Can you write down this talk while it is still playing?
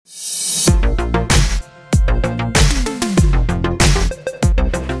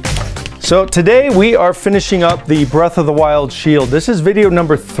So today we are finishing up the Breath of the Wild shield. This is video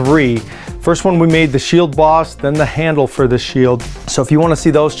number 3. First one we made the shield boss, then the handle for the shield. So if you want to see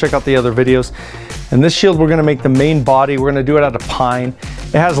those, check out the other videos. And this shield, we're going to make the main body. We're going to do it out of pine.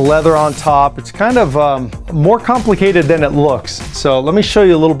 It has leather on top. It's kind of more complicated than it looks. So let me show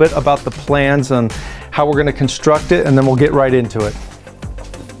you a little bit about the plans and how we're going to construct it, and then we'll get right into it.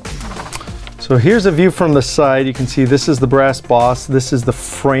 So here's a view from the side. You can see this is the brass boss. This is the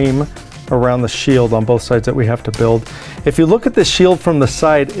frame around the shield on both sides that we have to build. If you look at the shield from the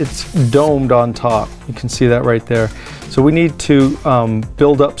side, it's domed on top. You can see that right there. So we need to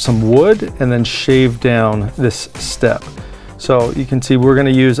build up some wood and then shave down this step. So you can see we're going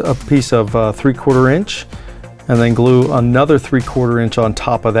to use a piece of 3/4 inch and then glue another 3/4 inch on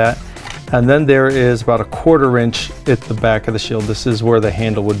top of that. And then there is about 1/4 inch at the back of the shield. This is where the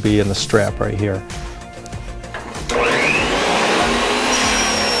handle would be in the strap right here.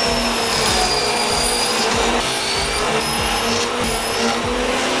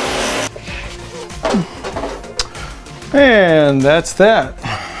 And that's that.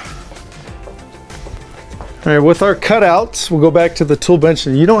 All right, with our cutouts, we'll go back to the tool bench.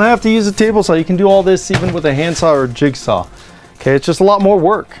 And you don't have to use a table saw. You can do all this even with a handsaw or a jigsaw. Okay, it's just a lot more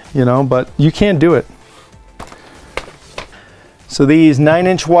work, you know, but you can do it. So these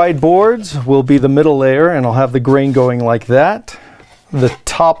 9-inch wide boards will be the middle layer, and I'll have the grain going like that. The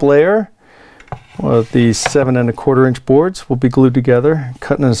top layer, well, these 7 1/4 inch boards will be glued together,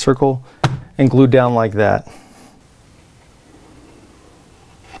 cut in a circle, and glued down like that.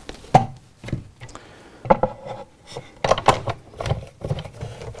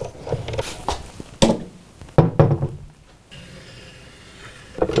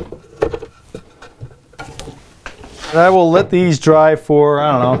 And I will let these dry for, I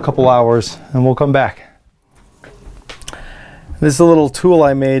don't know, a couple hours, and we'll come back. This is a little tool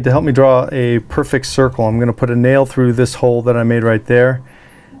I made to help me draw a perfect circle. I'm going to put a nail through this hole that I made right there,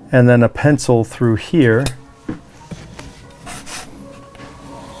 and then a pencil through here.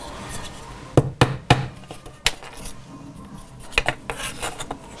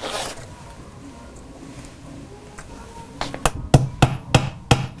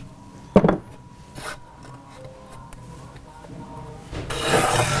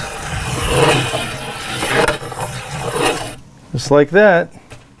 Just like that.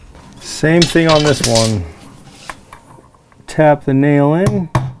 Same thing on this one. Tap the nail in.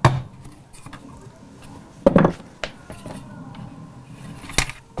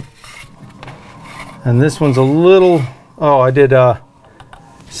 And this one's a little, oh, I did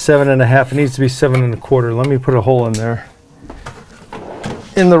 7 1/2. It needs to be 7 1/4. Let me put a hole in there.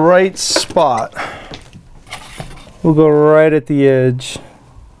 In the right spot. We'll go right at the edge.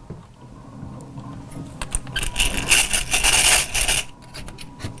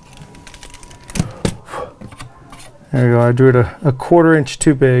 There we go, I drew it a 1/4 inch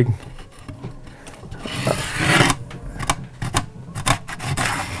too big.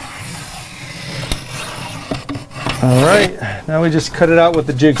 All right, now we just cut it out with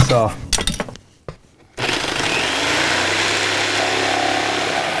the jigsaw.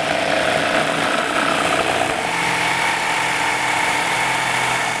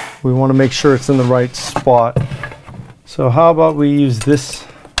 We want to make sure it's in the right spot. So how about we use this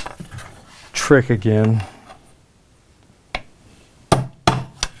trick again.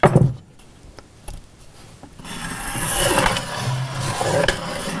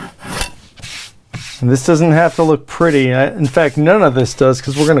 And this doesn't have to look pretty. In fact, none of this does,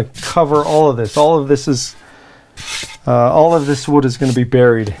 because we're going to cover all of this. All of this wood is going to be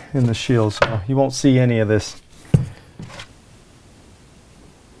buried in the shield, so you won't see any of this.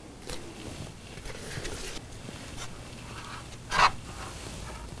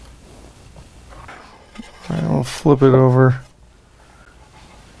 I'll flip it over.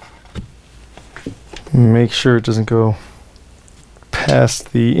 Make sure it doesn't go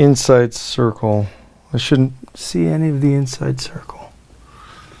past the inside circle. I shouldn't see any of the inside circle.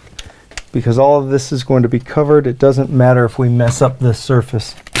 Because all of this is going to be covered, it doesn't matter if we mess up this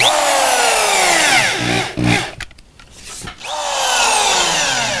surface.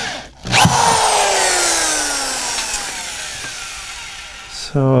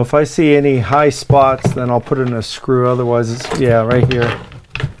 So if I see any high spots, then I'll put in a screw. Otherwise, it's, yeah, right here.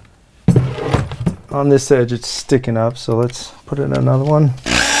 On this edge, it's sticking up, so let's put in another one.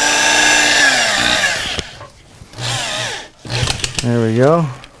 There we go.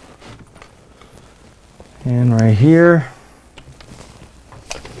 And right here.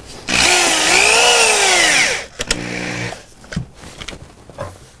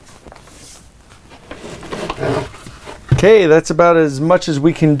 Okay, that's about as much as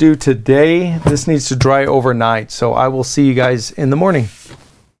we can do today. This needs to dry overnight, so I will see you guys in the morning.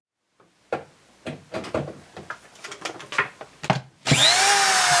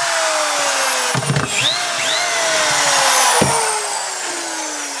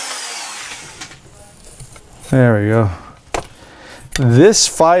 There we go. This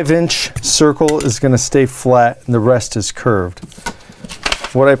 5-inch circle is going to stay flat and the rest is curved.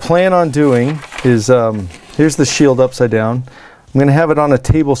 What I plan on doing is, here's the shield upside down. I'm going to have it on a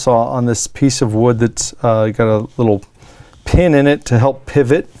table saw on this piece of wood that's got a little pin in it to help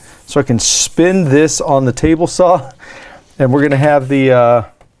pivot. So I can spin this on the table saw, and we're going to have the, I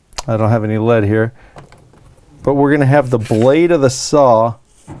don't have any lead here, but we're going to have the blade of the saw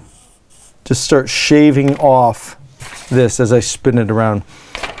just start shaving off this as I spin it around.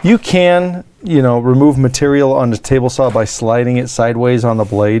 You can, you know, remove material on the table saw by sliding it sideways on the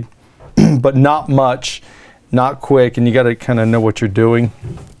blade, but not much, not quick, and you got to kind of know what you're doing.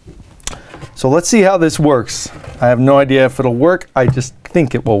 So let's see how this works. I have no idea if it'll work. I just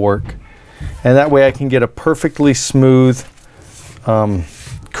think it will work. And that way I can get a perfectly smooth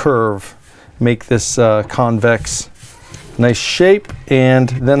curve, make this convex nice shape, and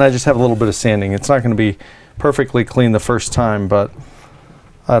then I just have a little bit of sanding. It's not going to be perfectly clean the first time, but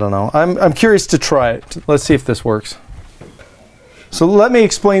I don't know. I'm curious to try it. Let's see if this works. So let me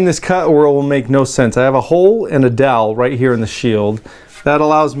explain this cut or it will make no sense. I have a hole and a dowel right here in the shield. That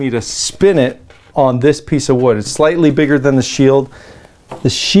allows me to spin it on this piece of wood. It's slightly bigger than the shield. The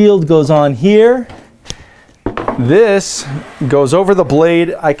shield goes on here. This goes over the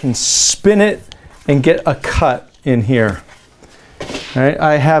blade. I can spin it and get a cut in here. All right,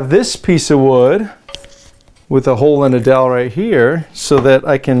 I have this piece of wood with a hole and a dowel right here so that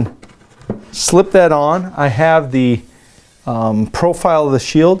I can slip that on. I have the profile of the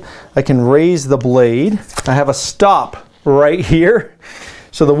shield. I can raise the blade. I have a stop right here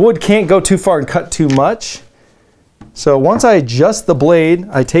so the wood can't go too far and cut too much. So once I adjust the blade,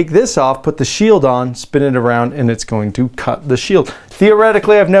 I take this off, put the shield on, spin it around, and it's going to cut the shield.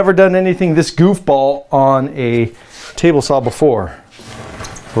 Theoretically, I've never done anything this goofball on a table saw before.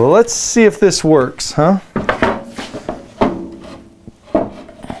 Well, let's see if this works, huh?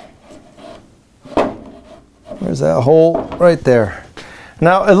 There's that hole right there.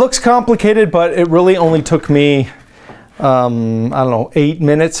 Now, it looks complicated, but it really only took me, I don't know, 8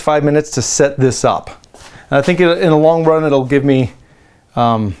 minutes, 5 minutes to set this up. And I think in the long run, it'll give me,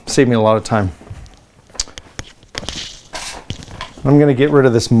 save me a lot of time. I'm gonna get rid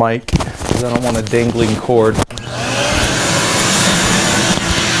of this mic because I don't want a dangling cord.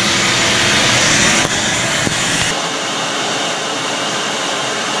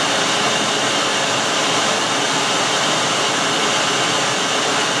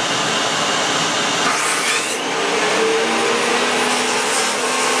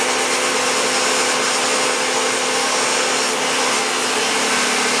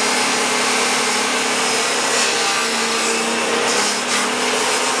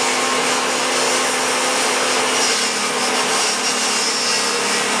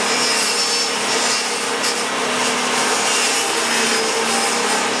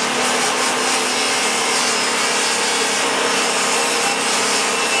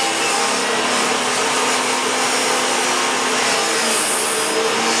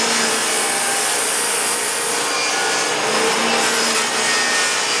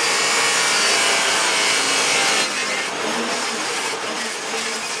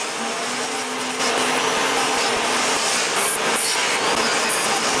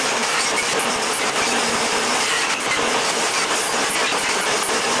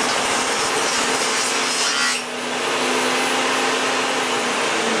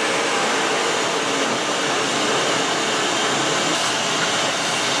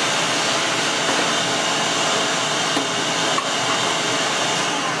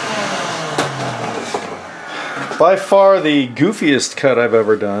 By far the goofiest cut I've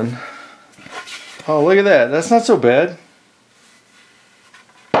ever done. Oh, look at that. That's not so bad.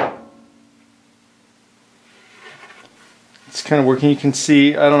 It's kind of working. You can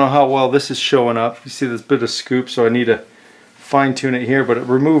see, I don't know how well this is showing up. You see this bit of scoop, so I need to fine tune it here, but it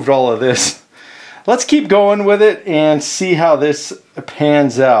removed all of this. Let's keep going with it and see how this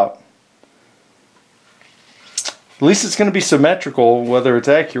pans out. At least it's going to be symmetrical. Whether it's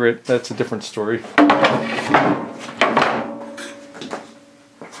accurate, that's a different story.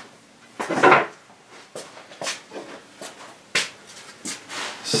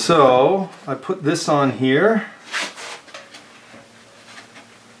 So I put this on here,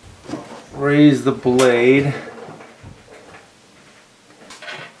 raise the blade,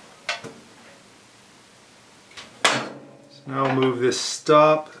 Now I'll move this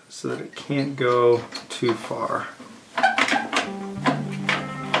stop so that it can't go too far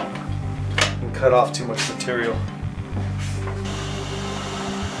and cut off too much material.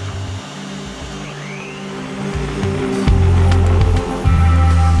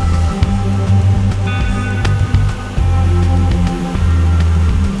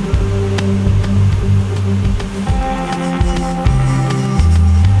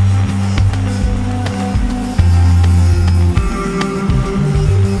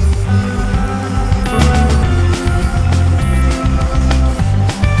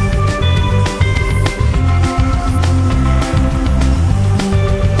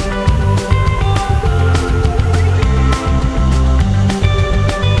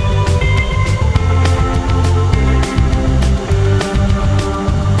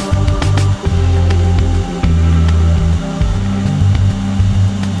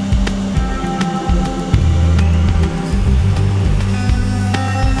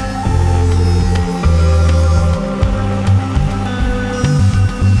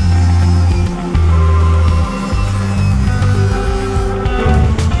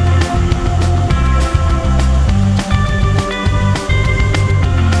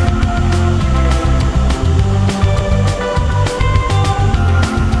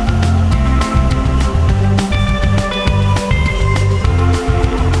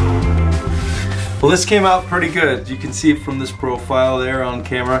 Well, this came out pretty good. You can see it from this profile there on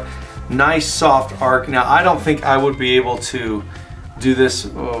camera. Nice soft arc. Now, I don't think I would be able to do this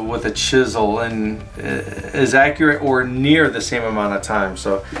with a chisel and as accurate or near the same amount of time.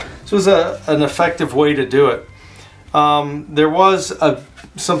 So this was an effective way to do it. There was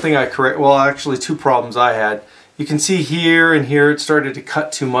something I well, actually two problems I had. You can see here and here it started to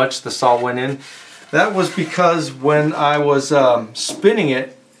cut too much. The saw went in. That was because when I was spinning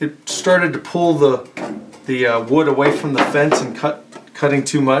it, it started to pull the wood away from the fence and cutting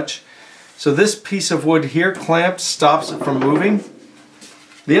too much. So this piece of wood here clamped stops it from moving.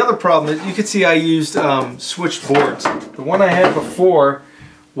 The other problem is you can see I used switched boards. The one I had before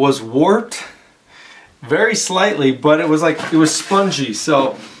was warped very slightly, but it was spongy.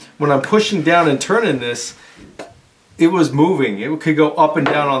 So when I'm pushing down and turning this, it was moving. It could go up and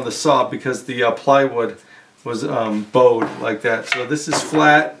down on the saw because the plywood was bowed like that. So this is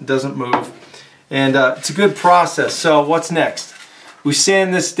flat, doesn't move, and it's a good process. So what's next? We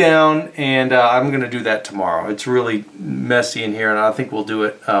sand this down, and I'm gonna do that tomorrow. It's really messy in here, and I think we'll do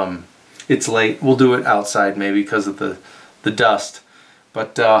it, it's late, we'll do it outside maybe because of the dust.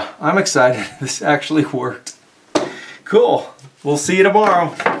 But I'm excited. This actually worked. Cool, we'll see you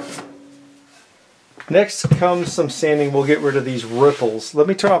tomorrow. Next comes some sanding. We'll get rid of these ripples. Let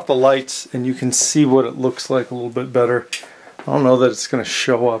me turn off the lights and you can see what it looks like a little bit better. I don't know that it's going to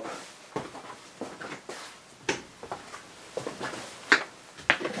show up.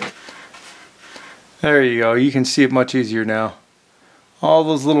 There you go. You can see it much easier now. All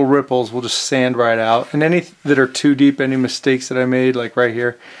those little ripples will just sand right out. And any that are too deep, any mistakes that I made, like right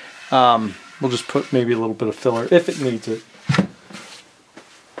here, we'll just put maybe a little bit of filler if it needs it.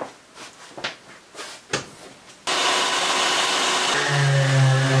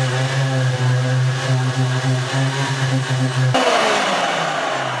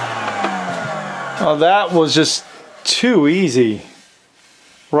 Oh, that was just too easy.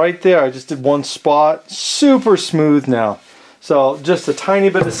 Right there, I just did one spot. Super smooth now. So just a tiny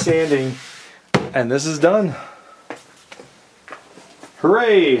bit of sanding and this is done.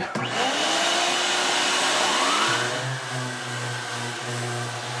 Hooray!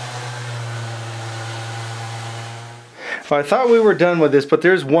 Well, I thought we were done with this, but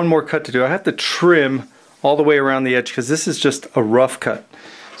there's one more cut to do. I have to trim all the way around the edge because this is just a rough cut.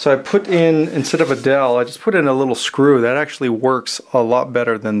 So I put in, instead of a dowel, I just put in a little screw. That actually works a lot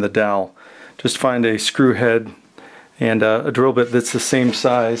better than the dowel. Just find a screw head and a drill bit that's the same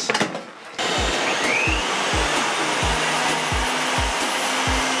size.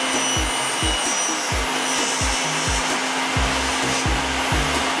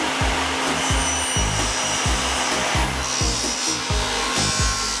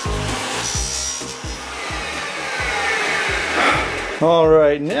 All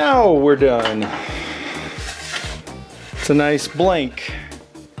right, now we're done. It's a nice blank.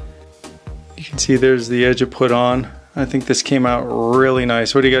 You can see there's the edge I put on. I think this came out really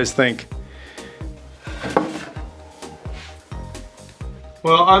nice. What do you guys think?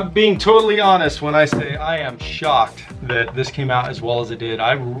 Well, I'm being totally honest when I say I am shocked that this came out as well as it did.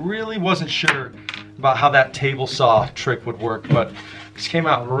 I really wasn't sure about how that table saw trick would work, but This came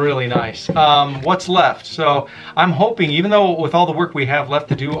out really nice. What's left? So I'm hoping, even though with all the work we have left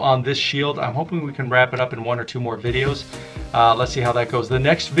to do on this shield, I'm hoping we can wrap it up in 1 or 2 more videos. Let's see how that goes. The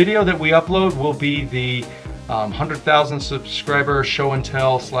next video that we upload will be the 100,000 subscriber show and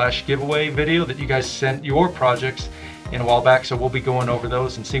tell / giveaway video that you guys sent your projects in a while back. So we'll be going over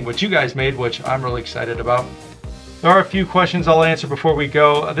those and seeing what you guys made, which I'm really excited about. There are a few questions I'll answer before we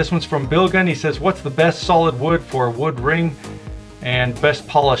go. This one's from Bilgun. He says, what's the best solid wood for a wood ring and best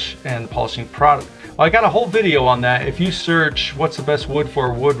polish and polishing product? Well, I got a whole video on that. If you search what's the best wood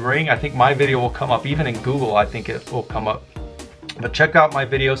for a wood ring, I think my video will come up. Even in Google, I think it will come up. But check out my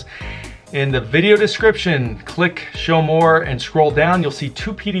videos. In the video description, click show more and scroll down. You'll see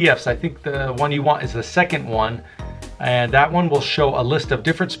 2 PDFs. I think the one you want is the second one. And that one will show a list of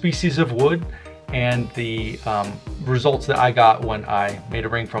different species of wood and the results that I got when I made a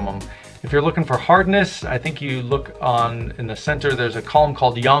ring from them. If you're looking for hardness, I think you look in the center, there's a column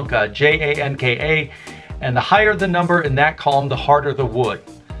called Janka, Janka, and the higher the number in that column, the harder the wood.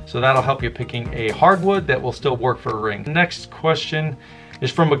 So that'll help you picking a hardwood that will still work for a ring. The next question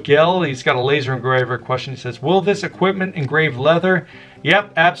is from Miguel. He's got a laser engraver question. He says, will this equipment engrave leather?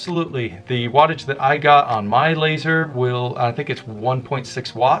 Yep, absolutely. The wattage that I got on my laser will, I think it's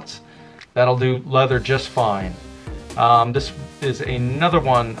 1.6 watts. That'll do leather just fine. This is another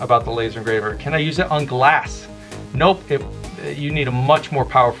one about the laser engraver. Can I use it on glass? Nope, you need a much more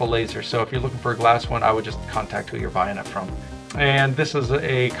powerful laser. So if you're looking for a glass one, I would just contact who you're buying it from. And this is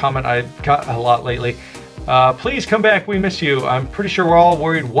a comment I got a lot lately. Please come back, we miss you. I'm pretty sure we're all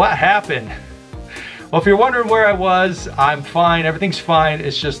worried what happened. Well, if you're wondering where I was, I'm fine, everything's fine.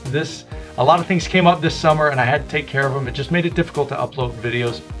 It's just a lot of things came up this summer and I had to take care of them. It just made it difficult to upload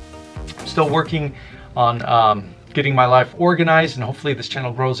videos. I'm still working on getting my life organized, and hopefully this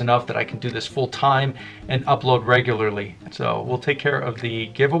channel grows enough that I can do this full time and upload regularly. So we'll take care of the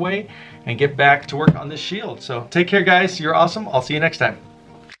giveaway and get back to work on this shield. So take care, guys. You're awesome. I'll see you next time.